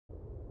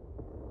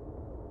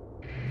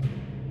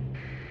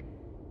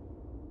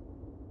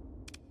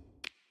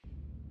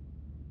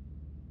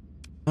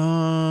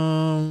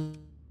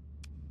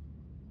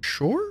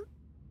sure?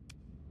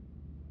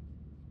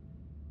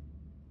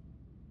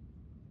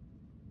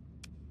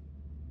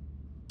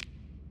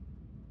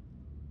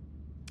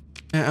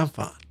 Yeah, I'm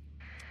fine.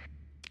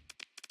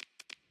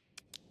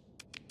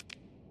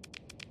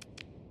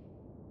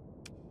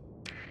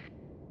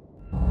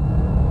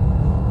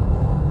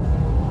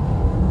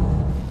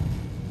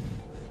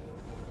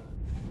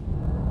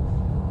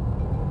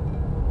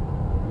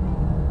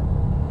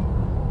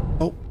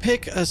 Oh,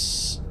 pick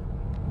us.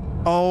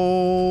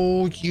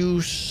 Oh,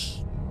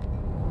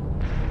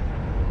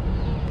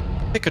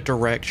 pick a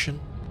direction.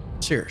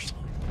 Seriously.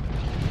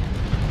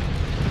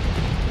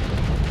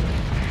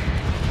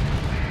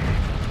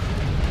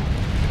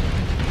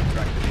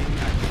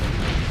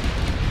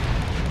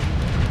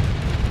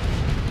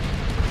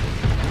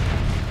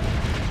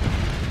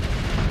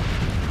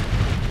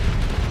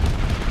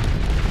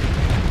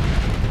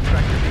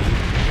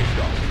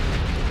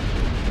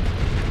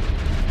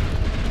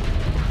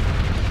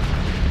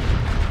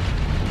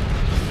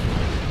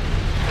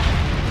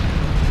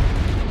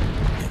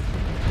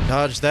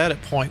 Dodge that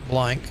at point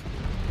blank. The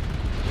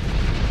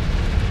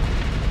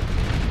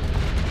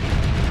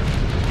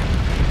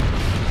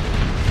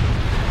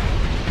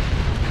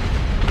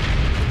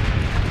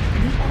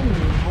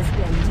enemy has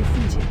been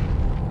defeated.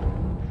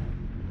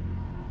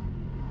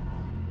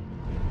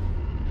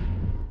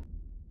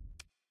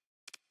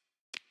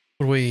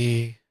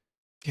 We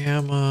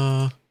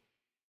gamma.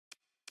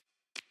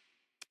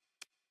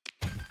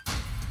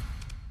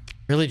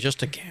 Really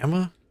just a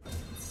gamma?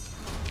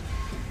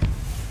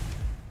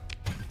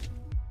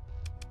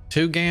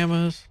 2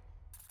 gammas?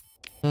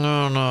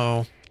 No,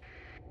 no.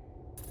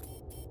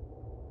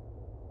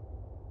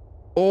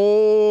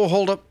 Oh,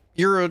 hold up.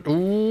 You're a...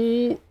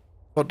 Ooh.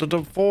 What did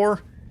the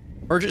 4?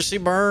 Emergency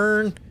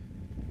burn.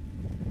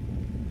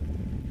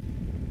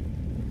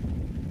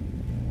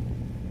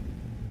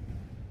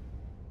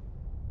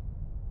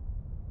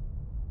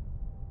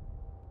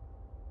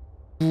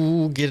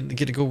 Ooh, get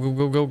it, go, go,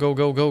 go, go, go,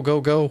 go, go, go,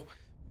 go.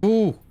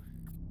 Ooh.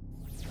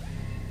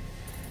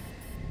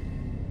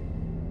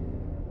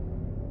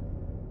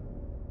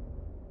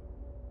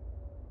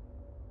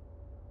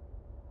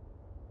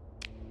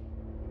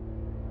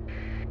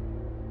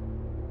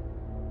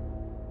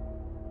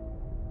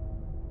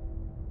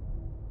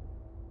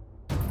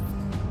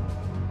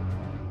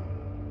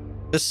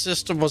 This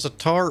system was a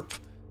tarp.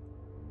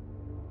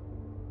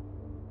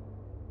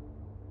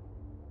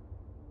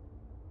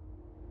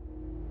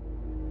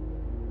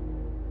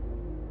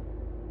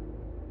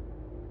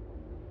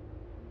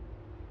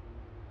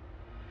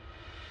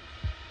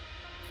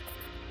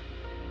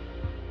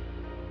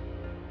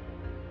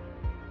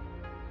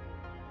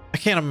 I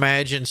can't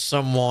imagine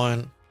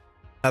someone...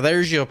 Now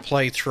there's your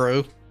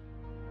playthrough.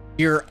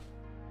 You're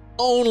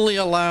only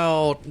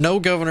allowed no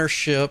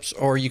governorships,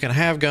 or you can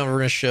have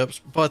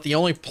governorships, but the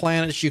only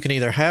planets you can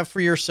either have for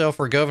yourself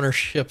or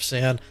governorships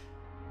in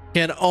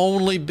can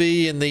only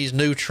be in these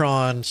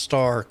neutron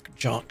star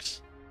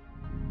junks.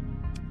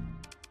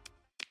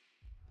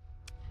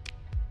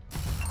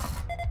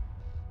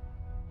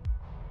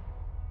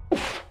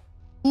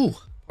 Ooh,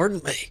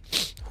 pardon me.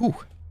 Ooh.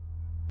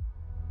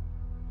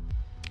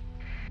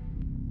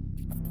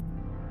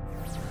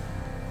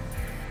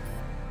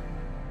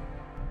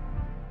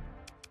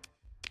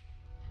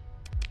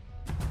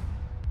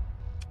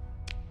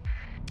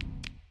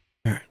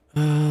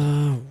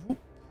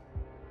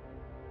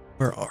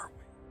 Where are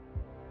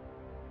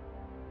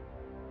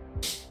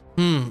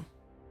we?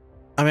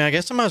 I mean, I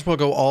guess I might as well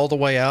go all the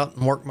way out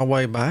and work my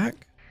way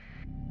back.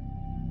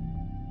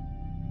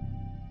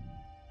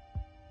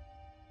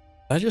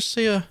 Did I just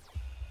see a...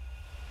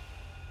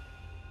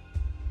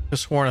 I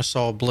sworn I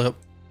saw a blip.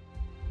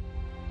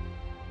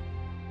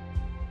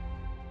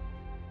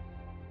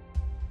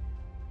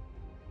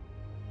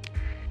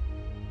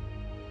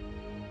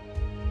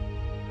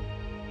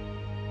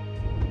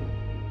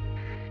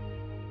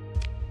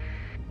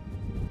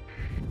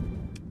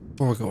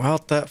 Before we go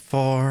out that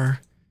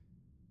far.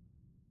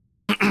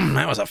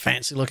 That was a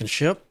fancy looking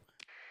ship.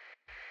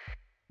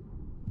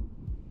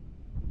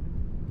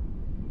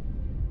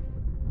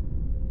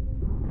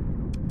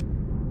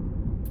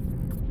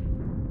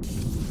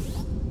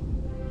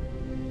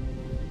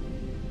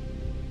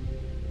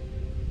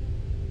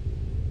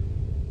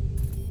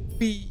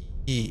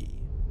 Whee.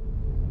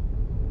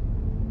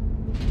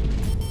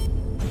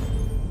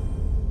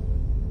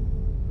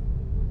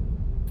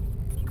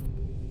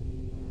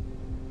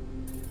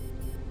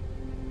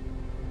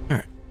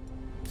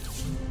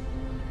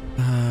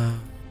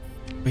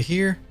 We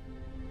here?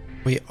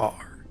 We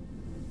are.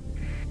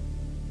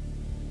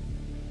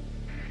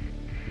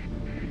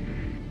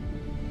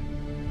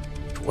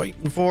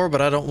 Waiting for,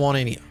 but I don't want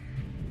any.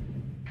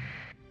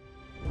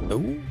 No.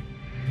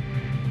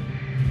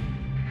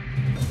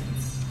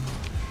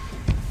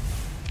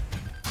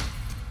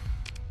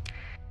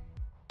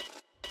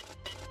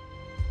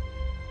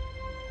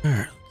 All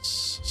right,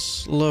 let's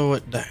slow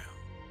it down.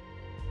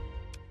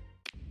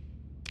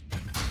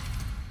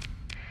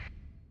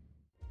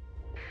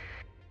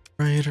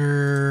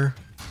 Raider.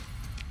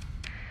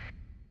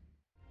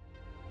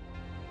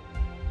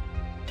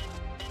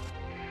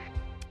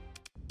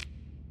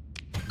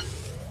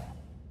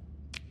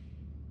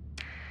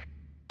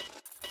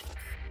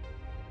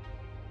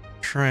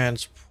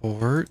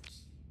 transport.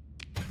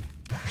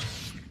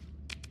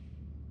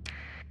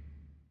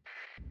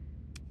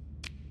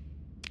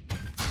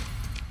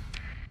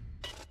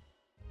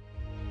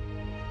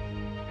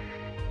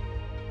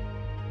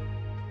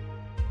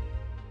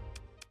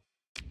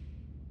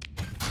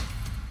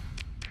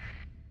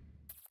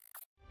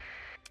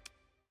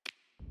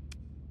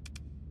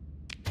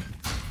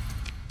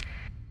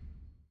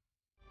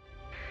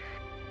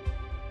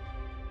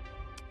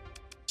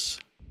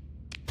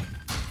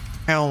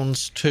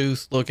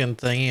 Houndstooth looking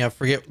thingy. I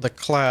forget the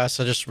class.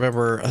 I just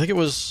remember. I think it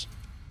was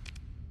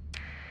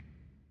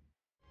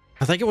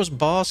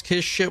Bosk.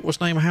 His ship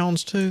was named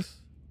Houndstooth.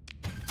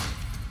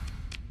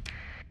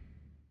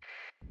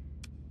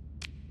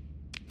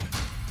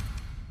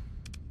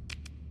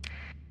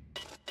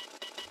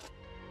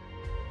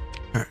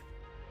 All right.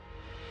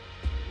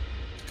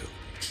 Let's go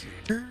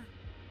here.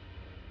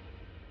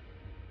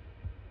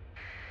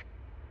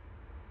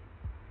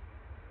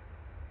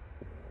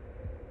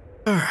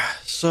 Alright,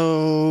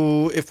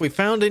 so if we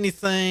found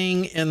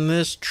anything in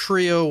this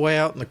trio way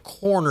out in the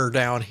corner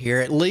down here,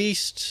 at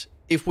least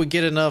if we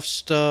get enough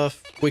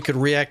stuff, we could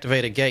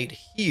reactivate a gate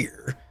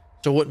here.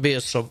 So it wouldn't be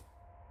as so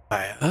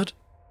bad.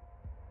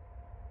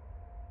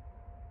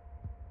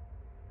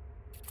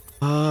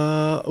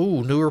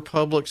 Ooh, New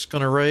Republic's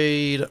gonna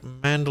raid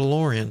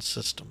Mandalorian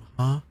system,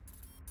 huh?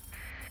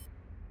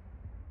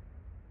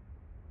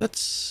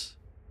 That's...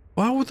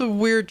 Why with the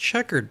weird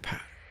checkered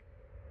pattern?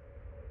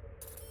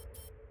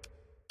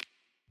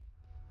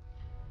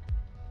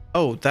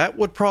 Oh, that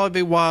would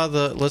probably be why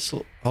the... Let's...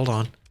 Hold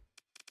on.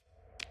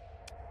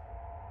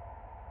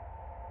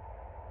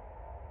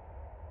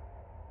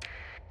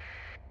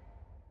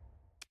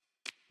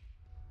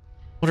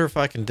 Wonder if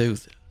I can do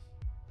this.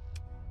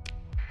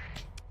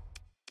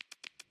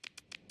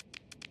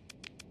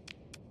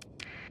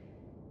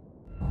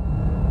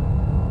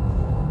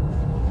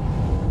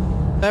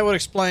 That would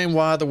explain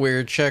why the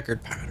weird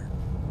checkered pattern.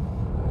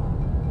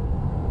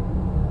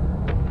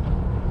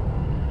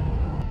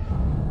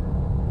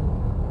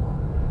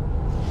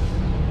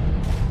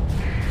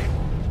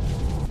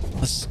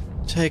 Let's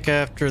take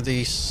after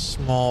these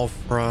small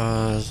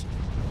fries.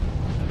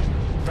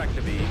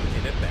 Tractor beam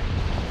in effect.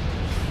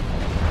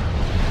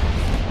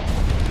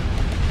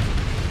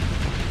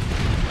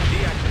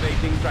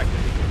 Deactivating tractor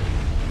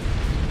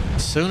beam.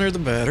 Sooner the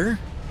better.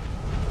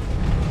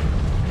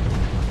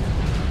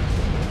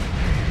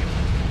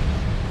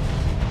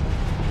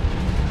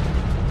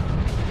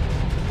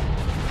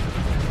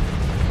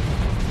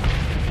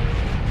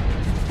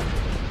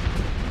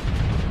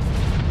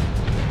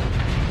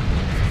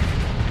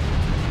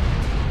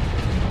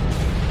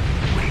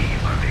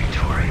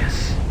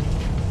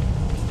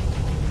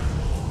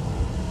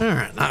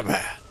 Alright, not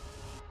bad.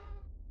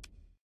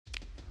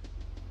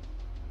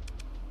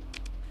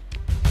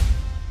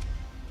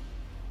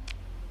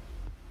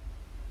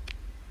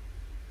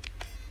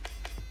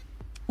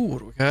 Ooh, what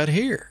do we got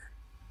here?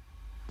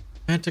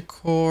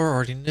 Manticore,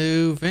 already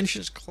knew.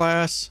 Vengeance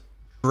class,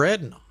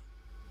 Dreadnought.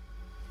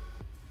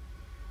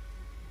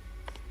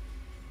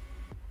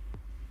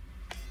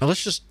 Now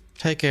let's just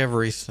take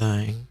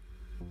everything.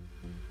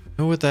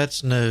 Know what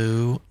that's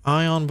new.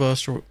 Ion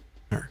Buster.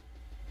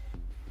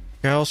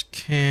 Gauss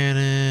Cannon,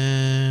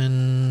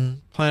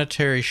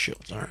 Planetary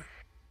Shields. All right.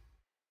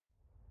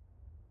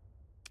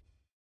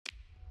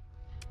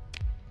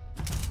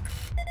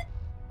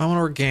 Common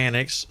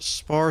Organics,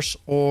 Sparse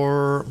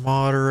Ore,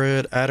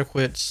 Moderate,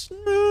 Adequate.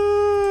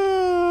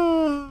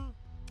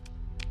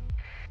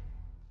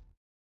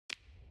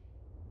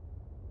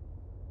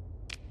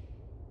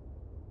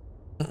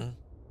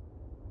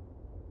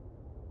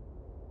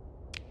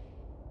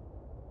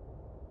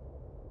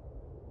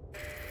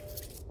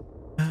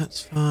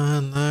 That's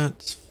fine,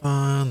 that's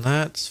fine,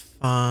 that's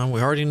fine.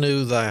 We already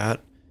knew that.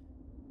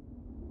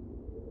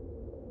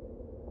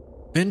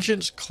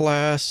 Vengeance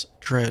class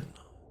Dreadnought.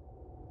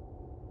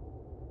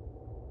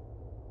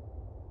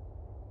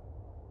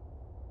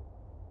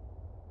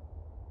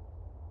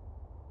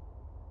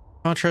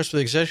 Contrast with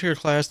the Executor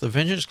class, the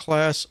Vengeance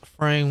class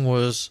frame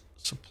was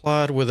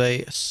supplied with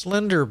a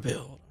slender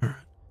build. All right.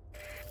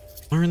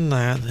 Learn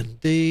that, then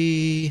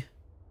D.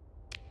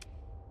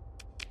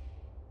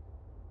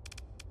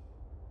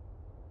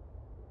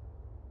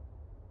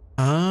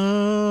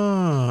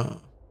 Ah.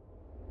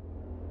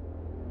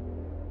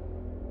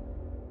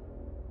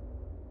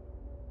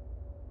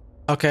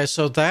 Okay,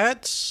 so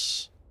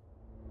that's...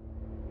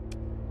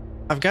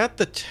 I've got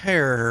the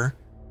Terror.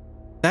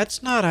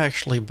 That's not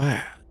actually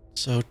bad.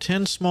 So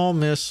 10 small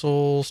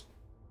missiles,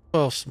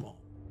 12 small,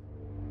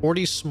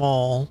 40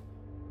 small,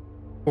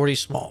 40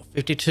 small,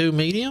 52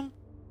 medium,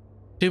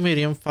 2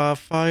 medium, 5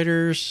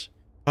 fighters,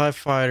 5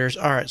 fighters.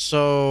 All right,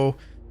 so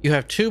you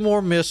have 2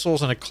 more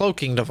missiles and a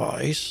cloaking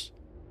device.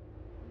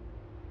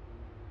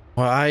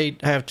 Well, I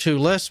have 2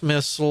 less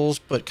missiles,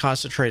 but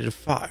concentrated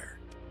fire.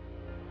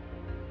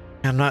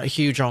 I'm not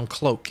huge on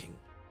cloaking.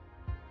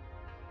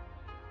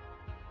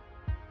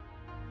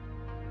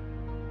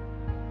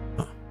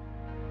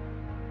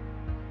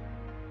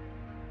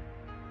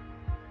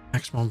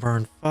 Maximum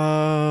burn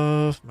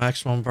 5.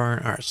 Maximum burn.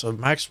 All right, so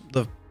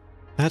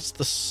that's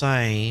the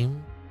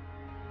same.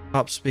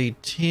 Top speed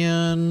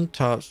 10.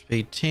 Top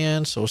speed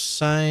 10. So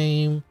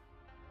same.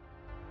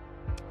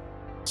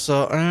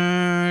 So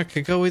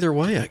could go either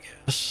way, I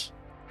guess.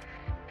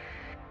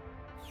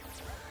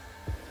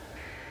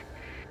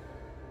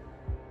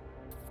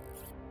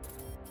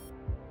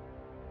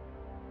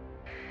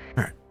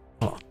 All right,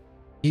 hold on.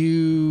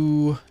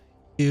 You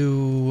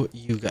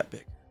got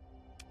big.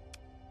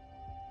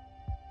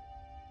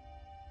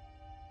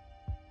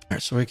 All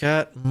right, so we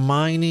got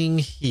mining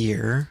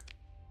here.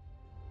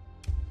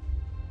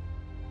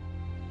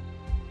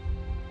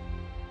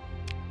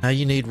 Now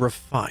you need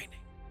refining.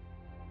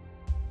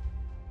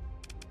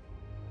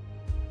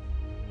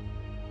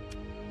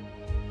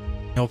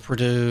 You'll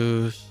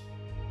produce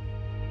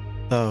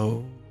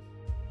those.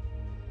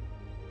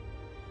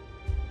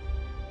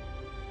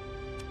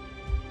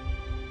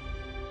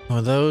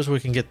 With those, we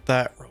can get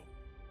that roll.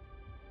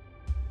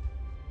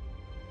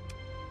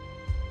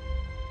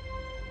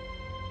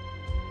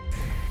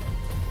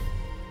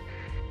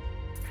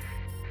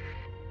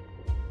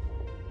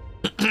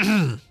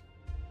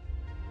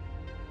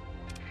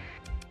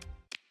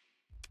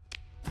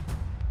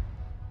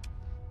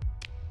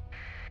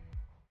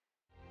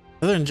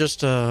 Other than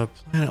just a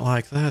planet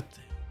like that,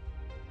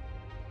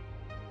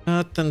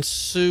 nothing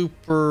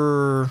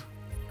super.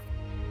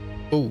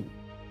 Oh,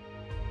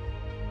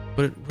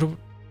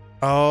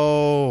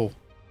 oh,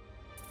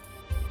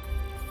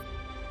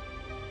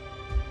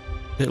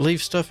 did it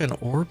leave stuff in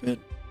orbit?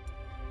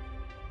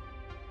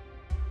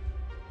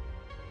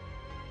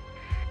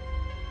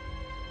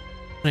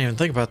 I didn't even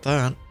think about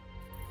that.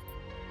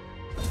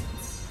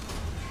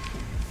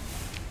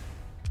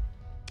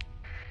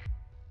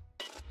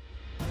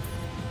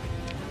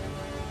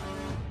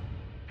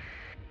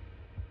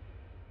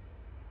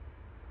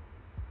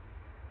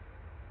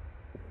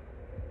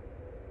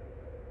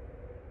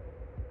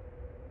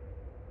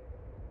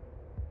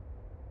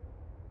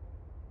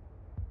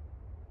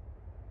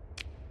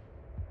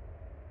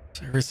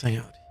 Everything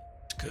out here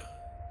is good.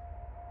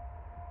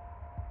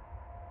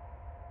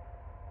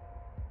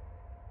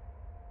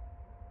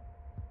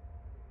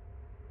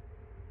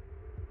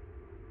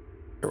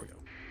 Here we go.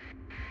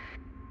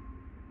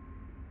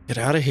 Get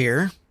out of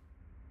here.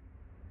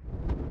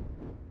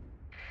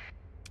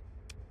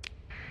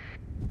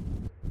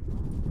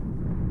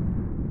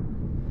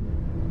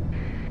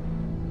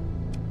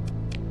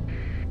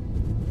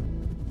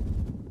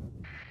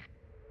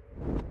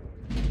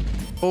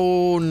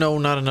 Oh no,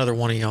 not another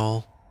one of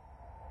y'all.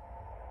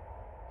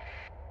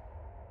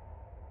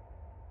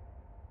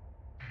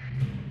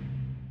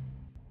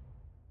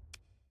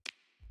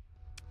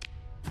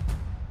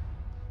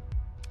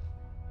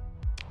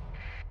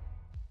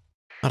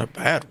 Not a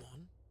bad one.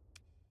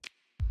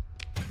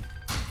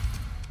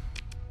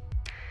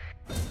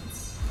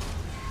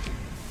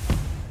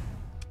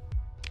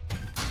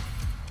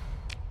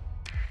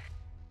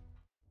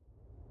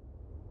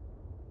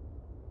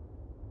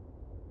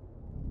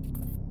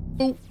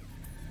 Oh.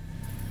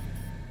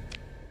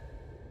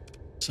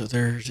 So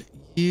there's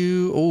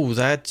you. Oh,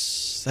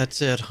 that's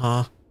it,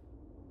 huh?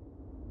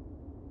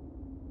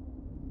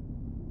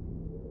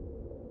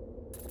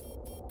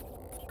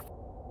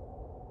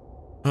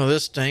 Oh,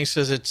 this thing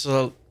says it's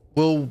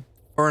will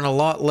burn a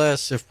lot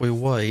less if we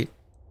wait.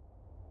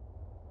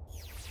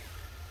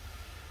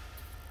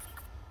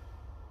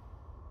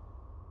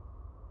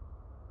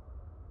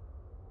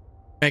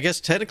 I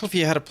guess technically if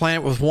you had a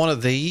planet with one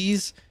of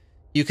these,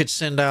 you could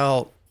send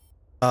out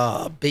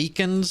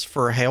beacons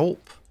for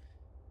help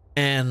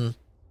and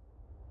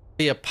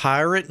be a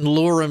pirate and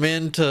lure them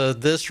into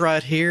this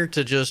right here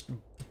to just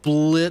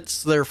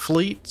blitz their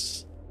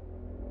fleets.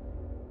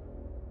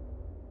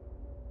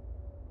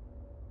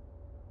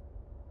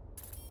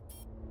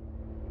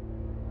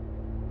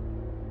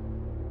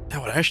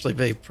 That would actually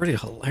be pretty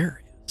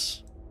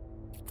hilarious.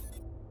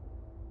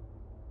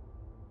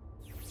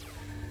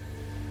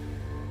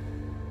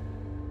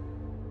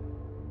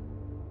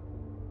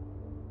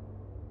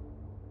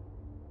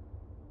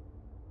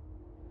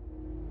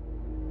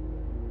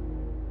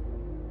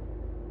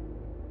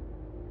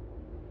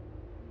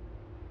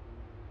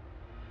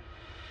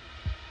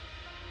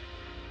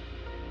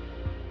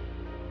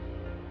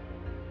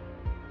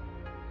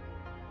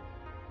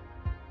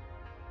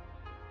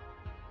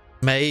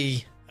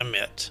 May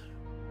emit.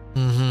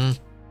 Mm-hmm.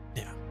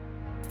 Yeah.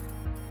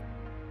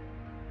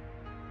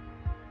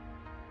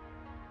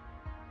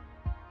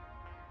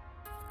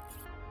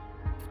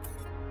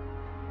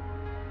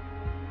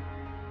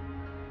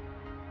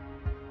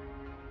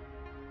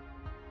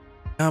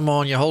 Come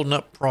on, you're holding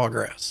up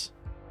progress.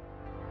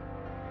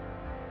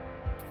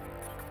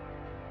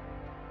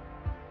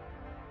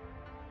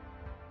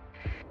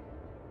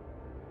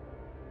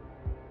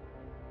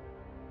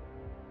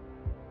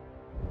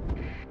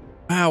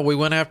 Wow, we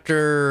went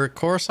after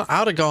Coruscant.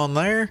 I'd have gone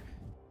there.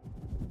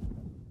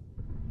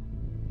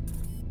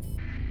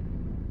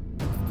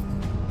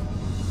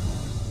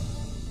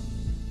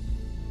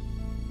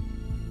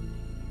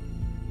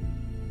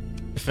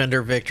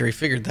 Defender victory.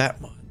 Figured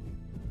that much.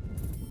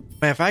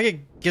 Man, if I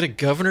could get a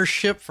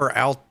governorship for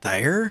out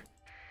there,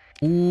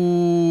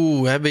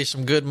 ooh, that'd be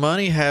some good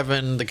money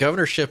having the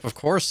governorship of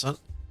Coruscant.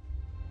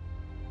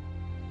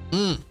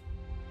 Hmm.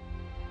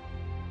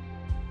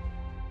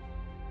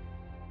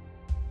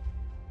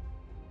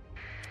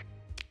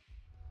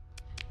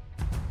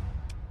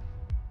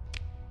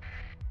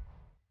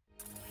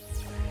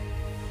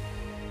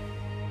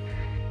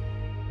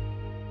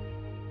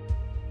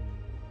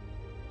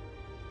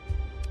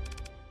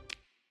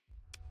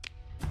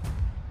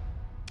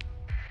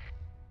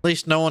 At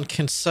least no one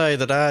can say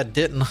that I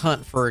didn't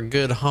hunt for a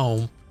good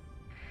home.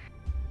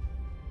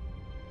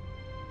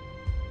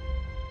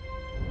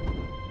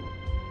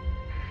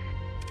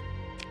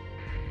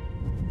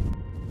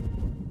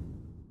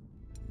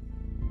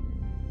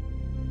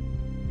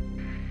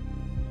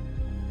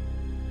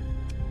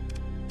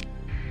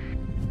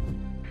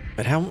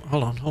 But how?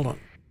 Hold on.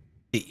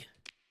 D.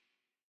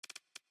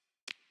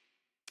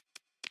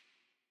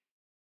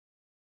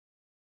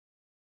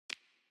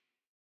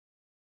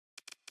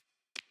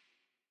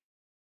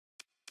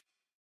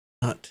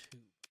 Not too.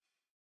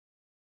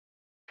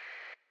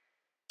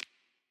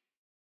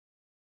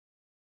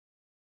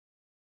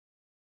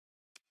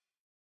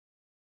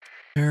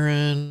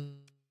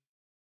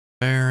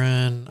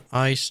 Baron,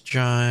 Ice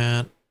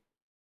Giant,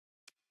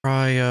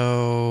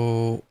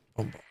 Cryo.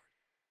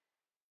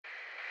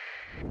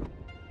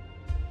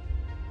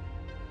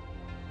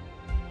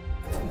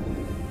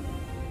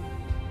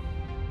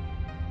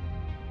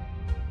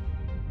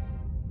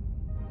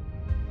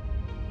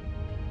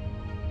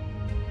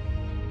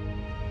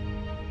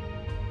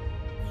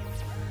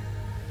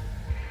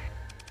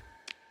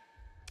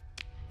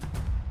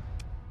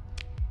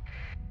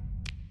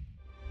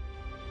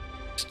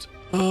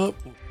 Oh, up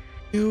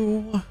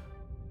you.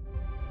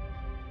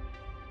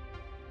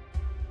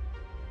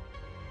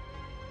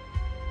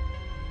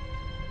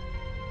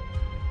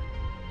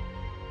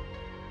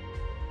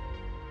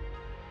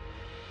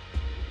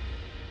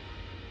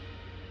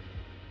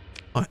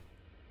 What?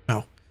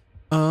 No.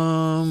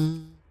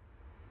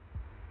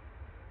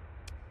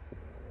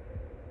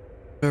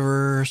 There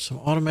were some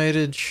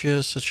automated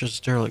shit such as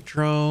derelict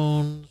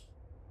drones.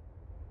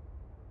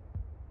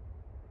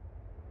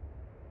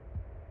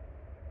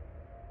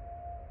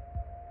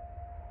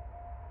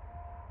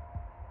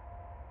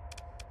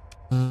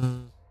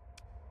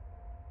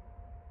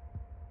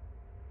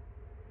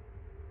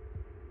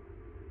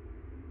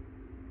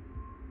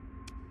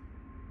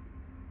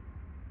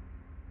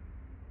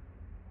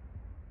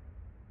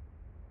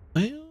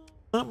 Well,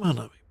 that might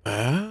not be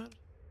bad.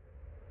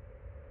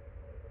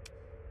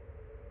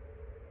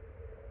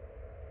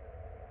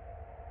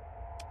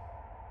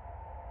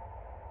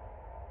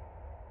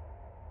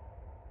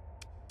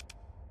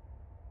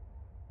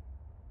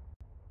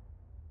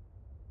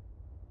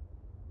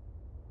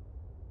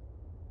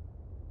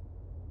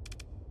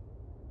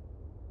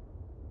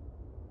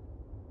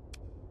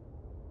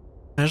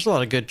 There's a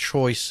lot of good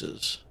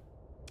choices.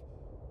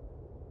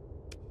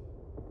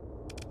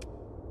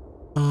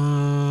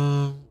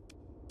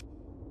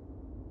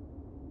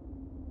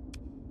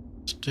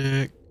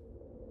 Stick.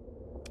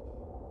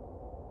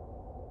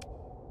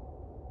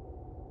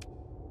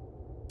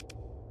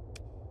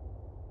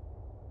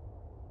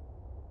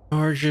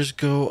 Charges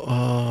go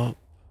up.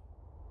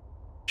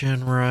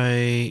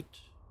 Generate.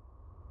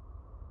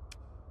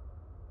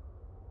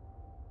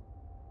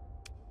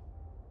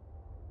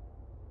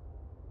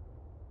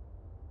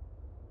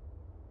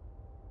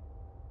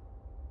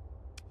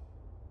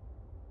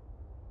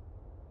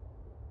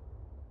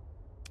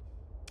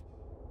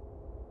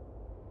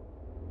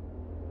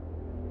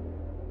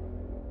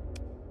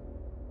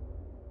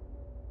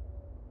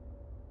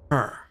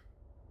 Her.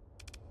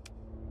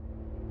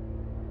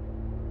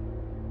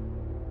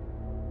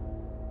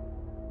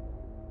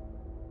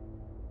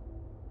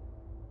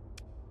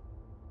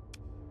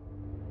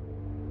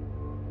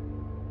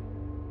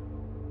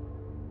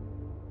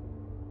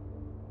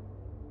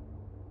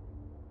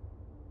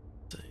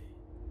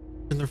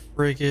 In the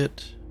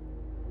frigate.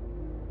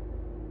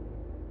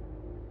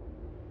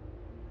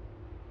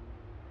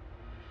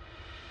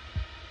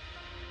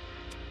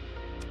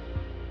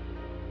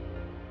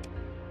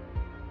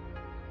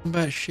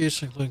 Combat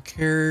ships including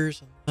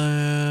carriers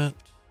and that.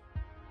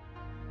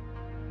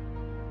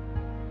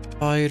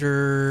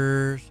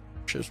 Fighters.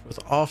 Ships with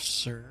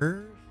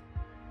officers.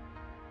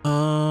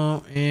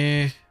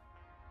 Eh.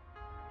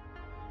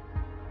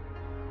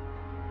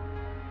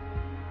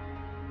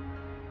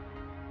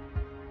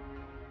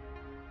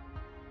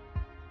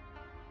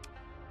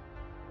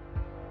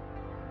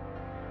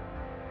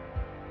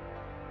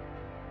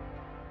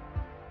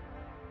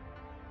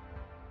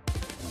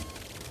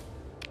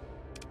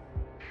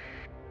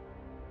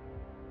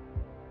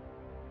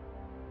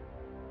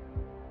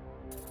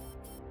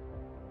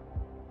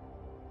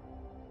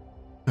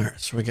 All right,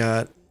 so we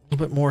got a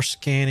little bit more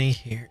scanning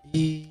here.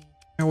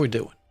 How are we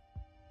doing?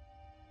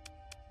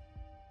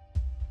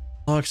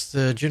 Unlocks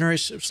the generate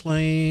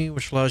slipstream,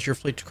 which allows your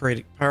fleet to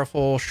create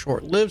powerful,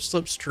 short-lived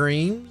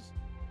slipstreams.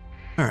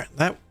 All right,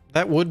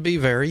 that would be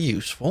very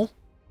useful.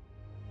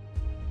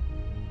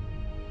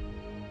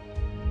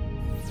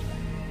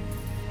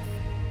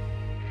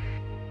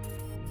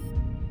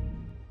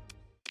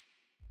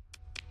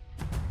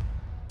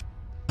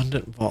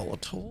 Abundant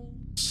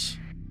volatiles.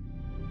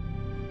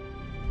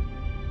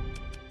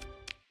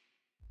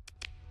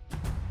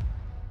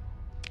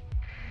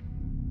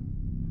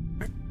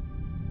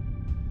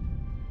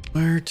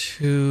 Where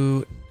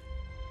to?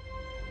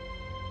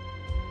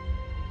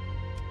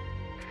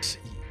 See.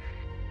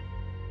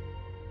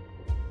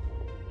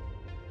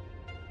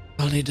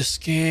 I'll need to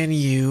scan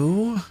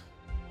you.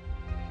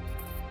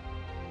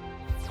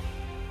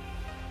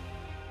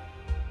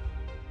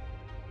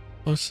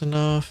 Close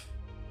enough.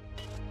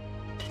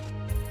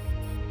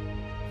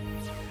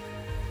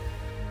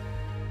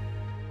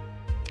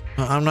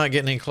 I'm not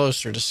getting any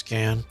closer to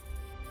scan.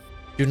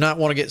 Do not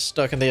want to get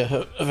stuck in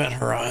the event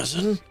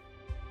horizon.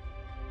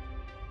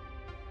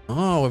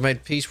 Oh, we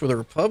made peace with the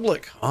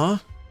Republic, huh?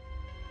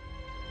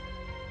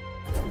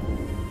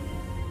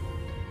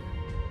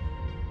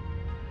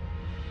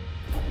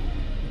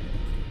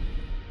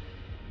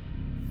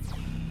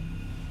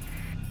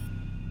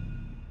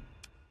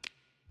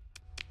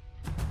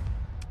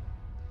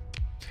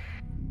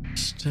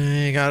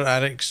 Staying.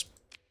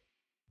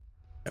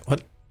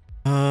 What?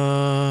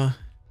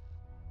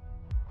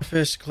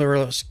 Physical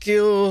relevant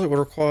skills. It would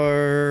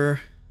require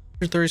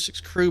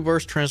 36 crew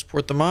bursts to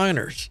transport the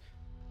miners.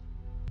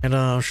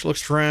 And she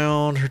looks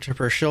around her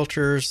temporary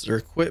shelters, their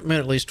equipment,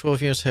 at least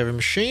 12 units of heavy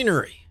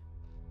machinery.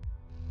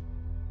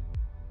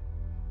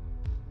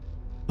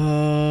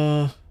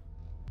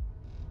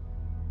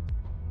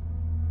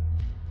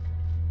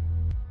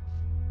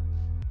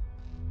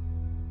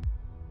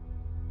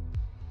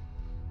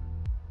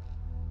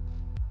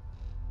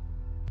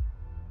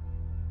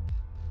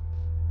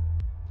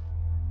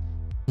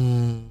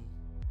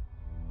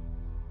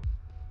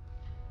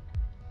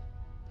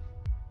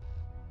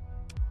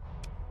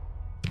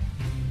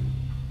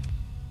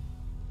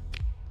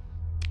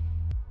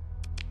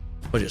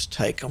 We'll just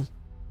take them.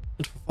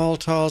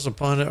 Volatiles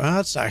abundant. Well,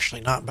 that's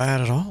actually not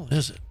bad at all,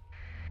 is it?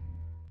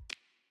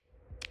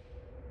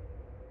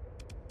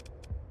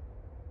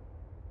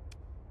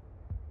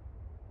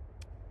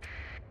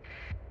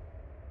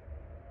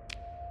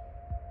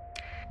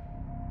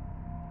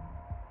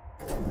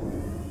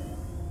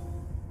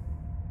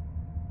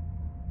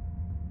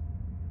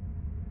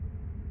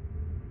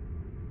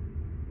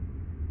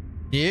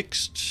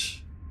 Next.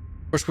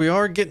 Of course, we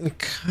are getting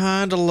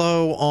kind of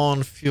low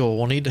on fuel.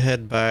 We'll need to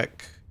head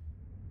back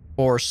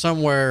or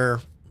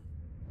somewhere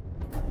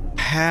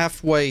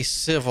halfway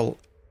civil,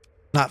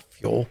 not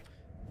fuel,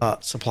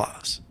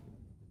 supplies.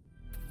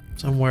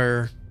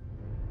 Somewhere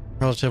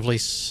relatively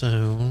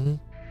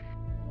soon.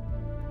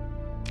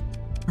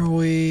 Are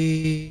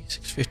we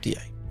 658?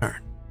 All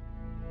right.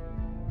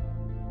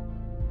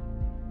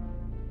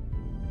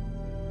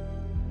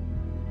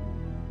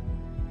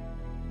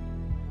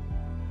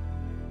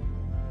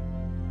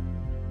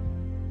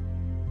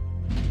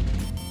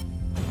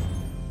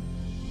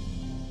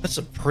 That's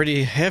a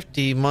pretty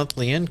hefty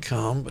monthly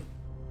income, but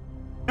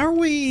are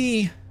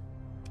we?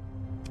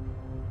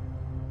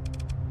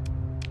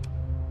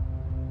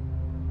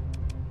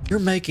 You're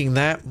making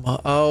that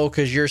much. Oh,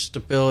 because your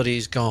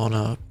stability's gone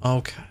up.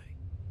 Okay.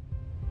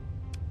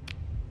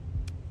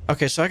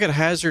 Okay, so I could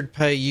hazard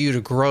pay you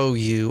to grow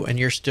you, and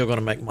you're still going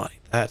to make money.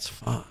 That's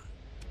fine.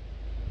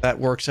 That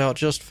works out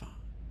just fine.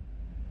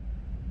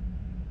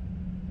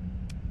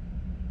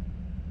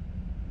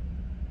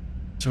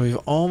 So we've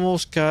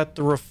almost got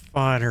the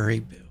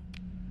refinery built.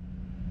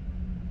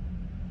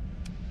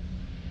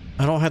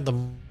 I don't have the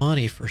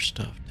money for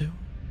stuff, do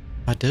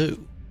I? I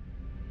do.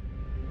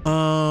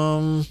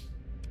 All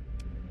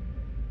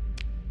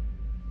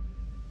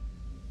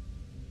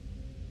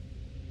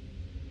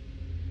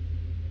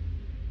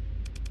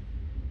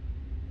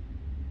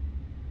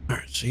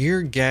right, so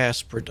your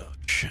gas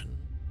production.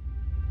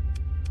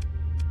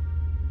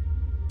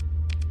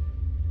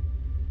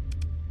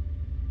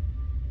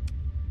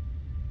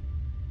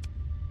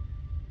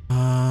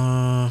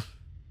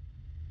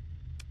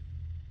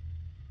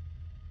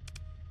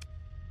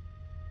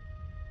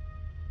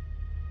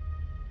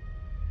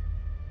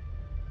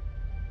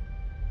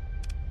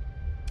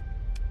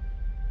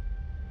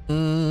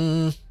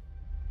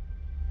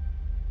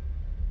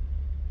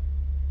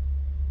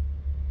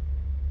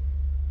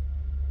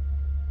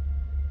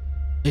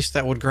 At least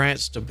that would grant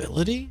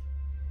stability.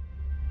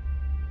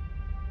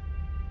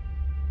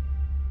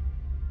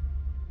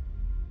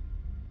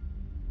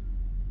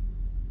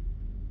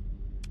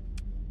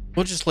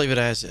 We'll just leave it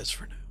as is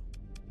for now.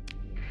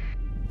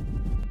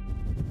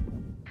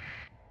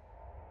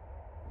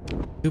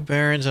 2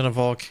 barons and a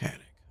volcanic,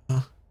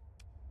 huh?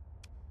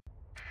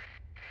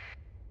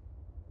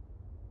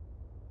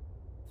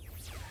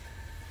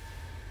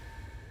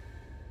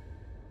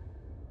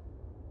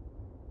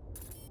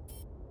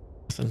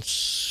 Nothing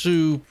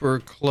super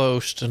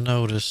close to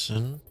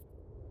noticing.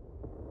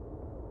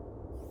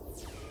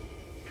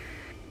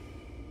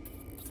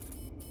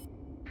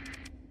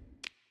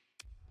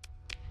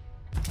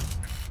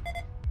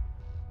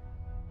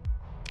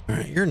 All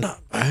right, you're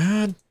not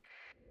bad.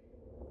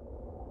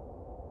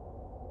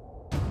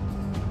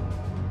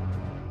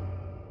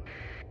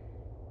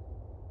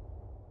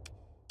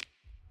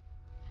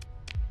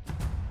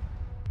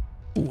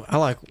 I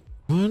like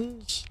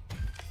ones.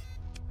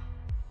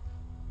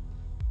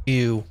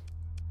 You.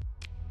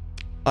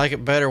 I like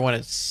it better when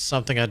it's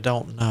something I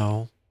don't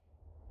know.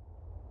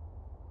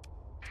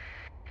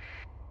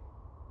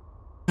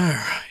 All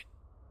right.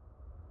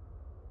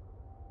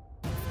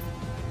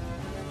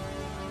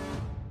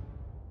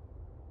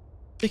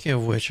 Speaking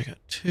of which, I got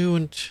 2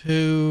 and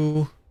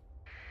 2.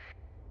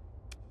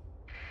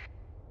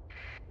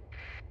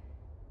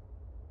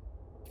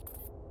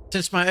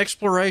 Since my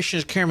exploration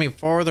is carrying me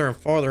farther and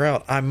farther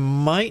out, I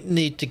might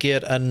need to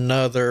get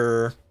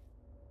another,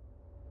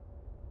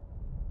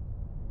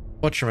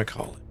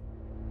 whatchamacallit,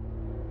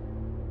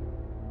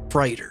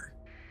 freighter.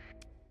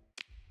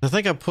 I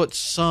think I put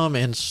some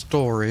in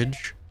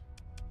storage.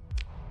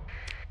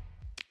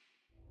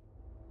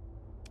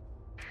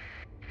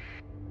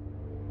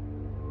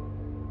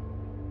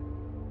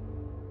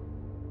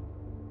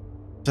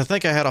 I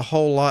think I had a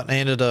whole lot and I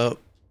ended up,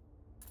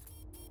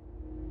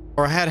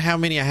 or I had how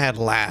many I had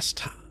last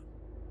time.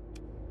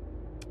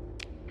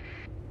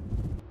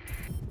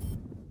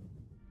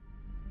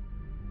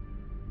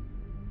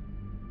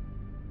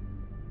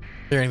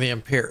 During the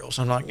Imperials.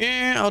 I'm like,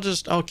 yeah,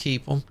 I'll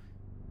keep them.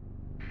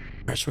 All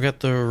right, so we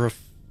got the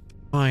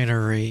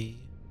refinery.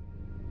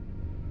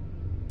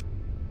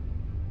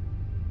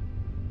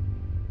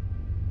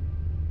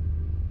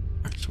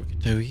 All right, so we can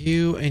do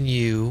you and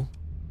you.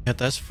 Yeah,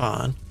 that's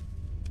fine.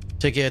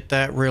 To get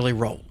that really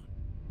rolling.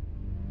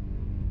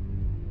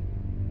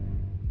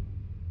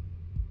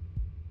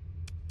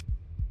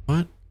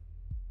 What?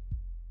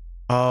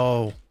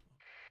 Oh.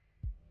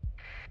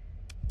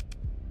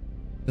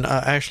 No,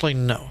 actually,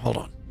 no. Hold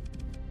on.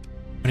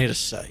 We need to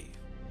save.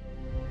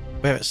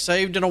 We haven't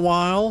saved in a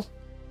while,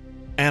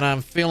 and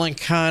I'm feeling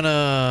kind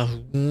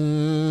of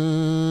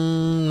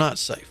not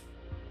safe.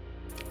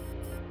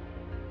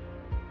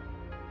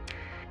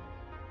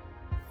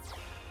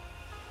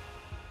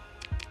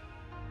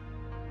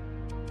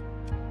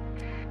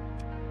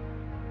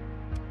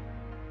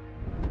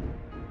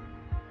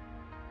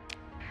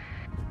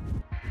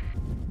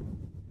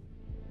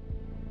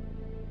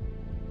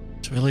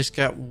 So we at least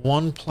got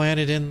one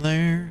planet in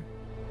there.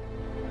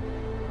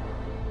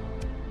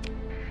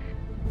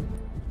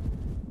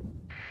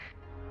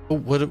 Oh,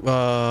 what?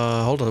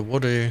 Hold on.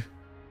 What do?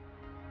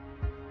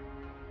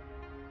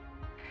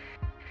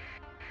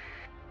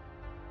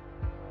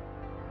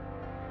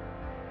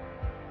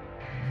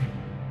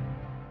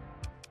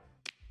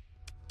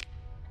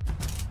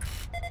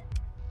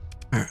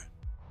 All right.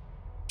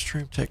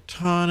 Extreme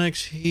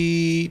tectonics,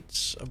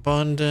 heats,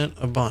 abundant.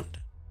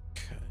 Okay.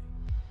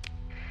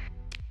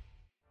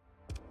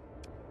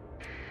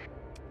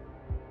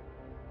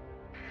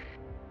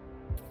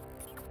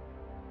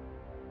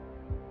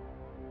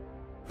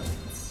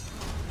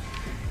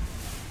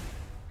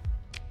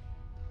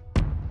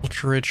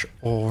 Ultra-rich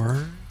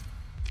ore.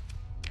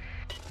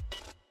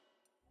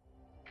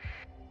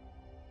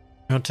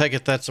 I'll take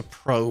it that's a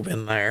probe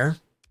in there.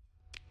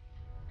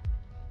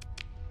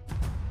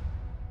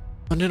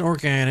 Abundant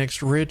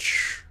organics,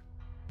 rich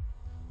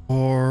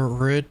or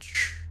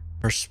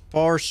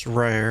sparse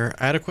rare,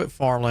 adequate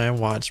farmland,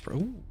 widespread.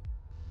 Ooh.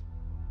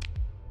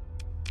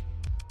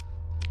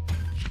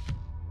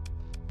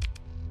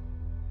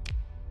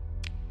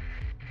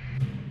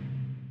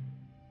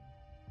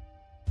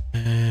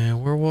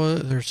 And where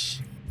was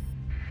there's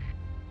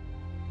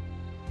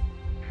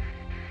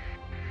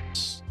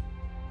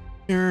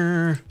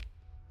here.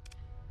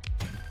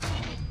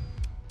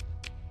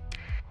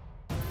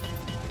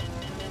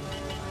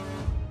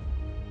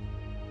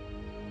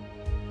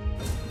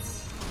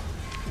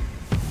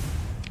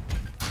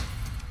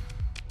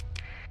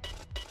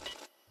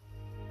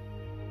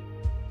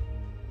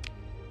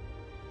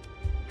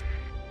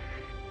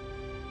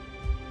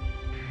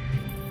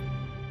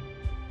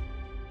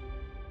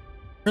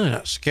 Really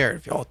not scared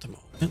of y'all at the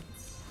moment.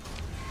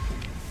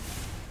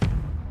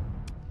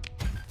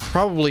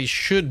 Probably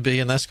should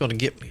be, and that's going to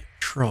get me in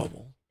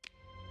trouble.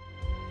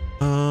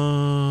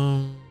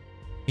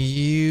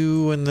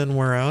 You and then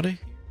we're out of here.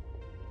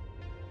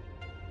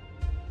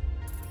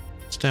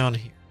 It's down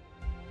here.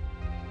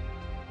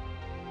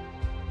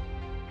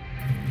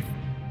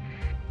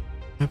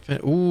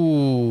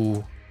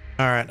 Ooh.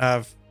 All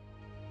right,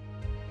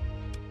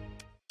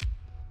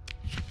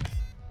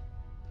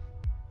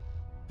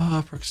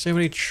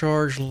 proximity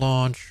charge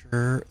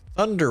launcher,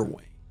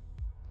 Thunderwing.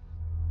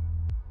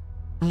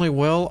 Only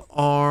well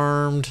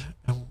armed.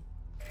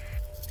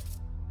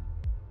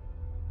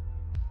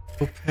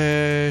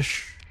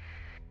 Opesh.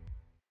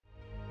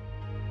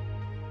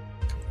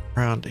 Come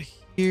around to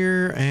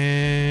here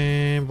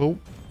and boop.